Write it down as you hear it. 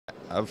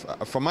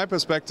from my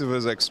perspective,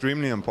 is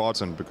extremely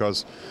important,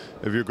 because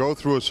if you go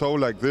through a show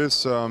like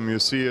this,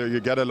 you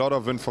get a lot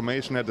of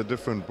information at a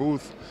different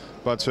booth,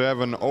 but to have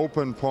an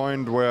open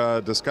point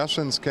where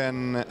discussions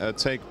can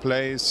take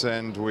place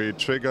and we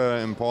trigger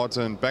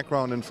important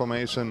background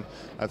information,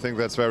 I think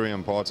that's very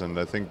important.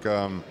 I think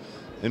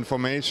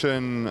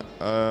information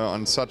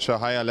on such a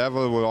higher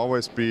level will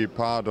always be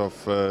part of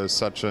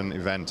such an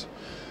event.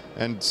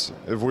 And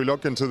if we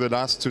look into the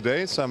last 2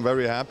 days, I'm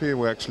very happy.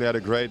 We actually had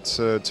a great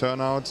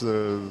turnout.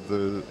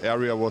 The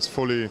area was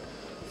fully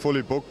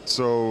booked,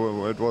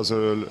 so it was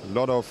a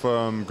lot of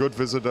good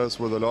visitors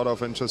with a lot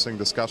of interesting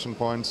discussion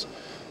points.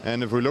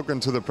 And if we look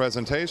into the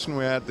presentation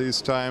we had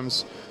these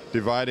times,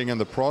 dividing in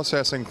the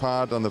processing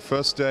part on the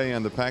first day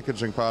and the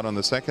packaging part on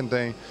the second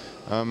day,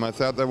 I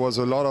thought there was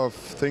a lot of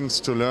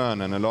things to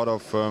learn and a lot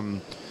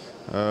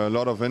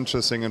of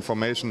interesting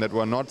information that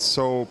were not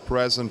so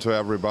present to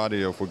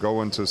everybody. If we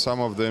go into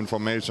some of the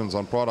informations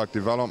on product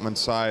development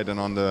side and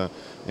on the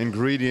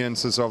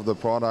ingredients of the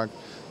product,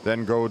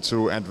 then go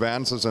to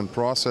advances in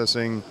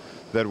processing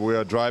that we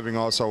are driving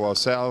also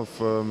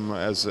ourselves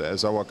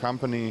as our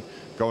company,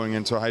 going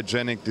into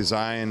hygienic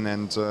design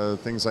and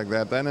things like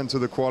that, then into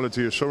the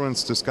quality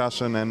assurance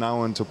discussion, and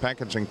now into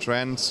packaging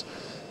trends,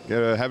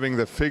 having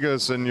the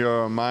figures in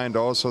your mind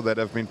also that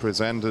have been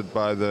presented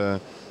by the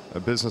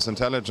business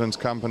intelligence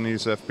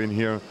companies that have been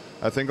here.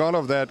 I think all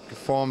of that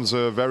forms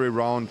a very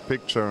round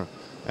picture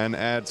and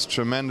adds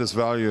tremendous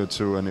value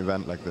to an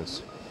event like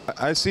this.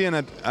 I see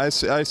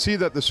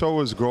that the show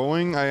is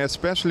growing. I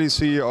especially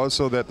see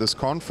also that this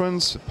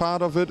conference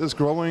part of it is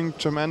growing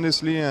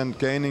tremendously and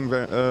gaining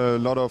a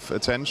lot of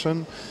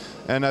attention.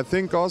 And I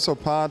think also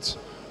part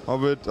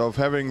of it, of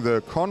having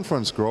the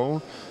conference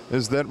grow,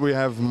 is that we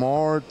have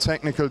more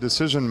technical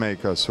decision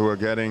makers who are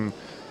getting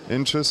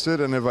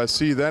interested. And if I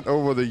see that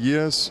over the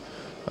years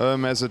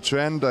as a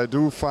trend, I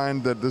do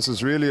find that this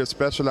is really a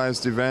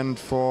specialized event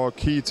for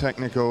key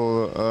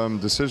technical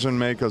decision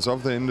makers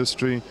of the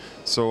industry.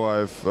 So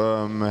I've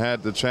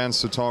had the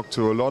chance to talk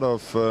to a lot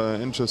of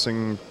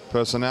interesting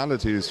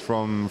personalities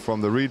from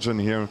the region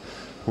here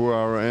who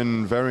are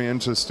in very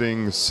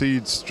interesting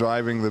seats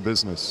driving the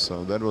business.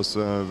 So that was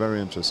very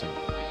interesting.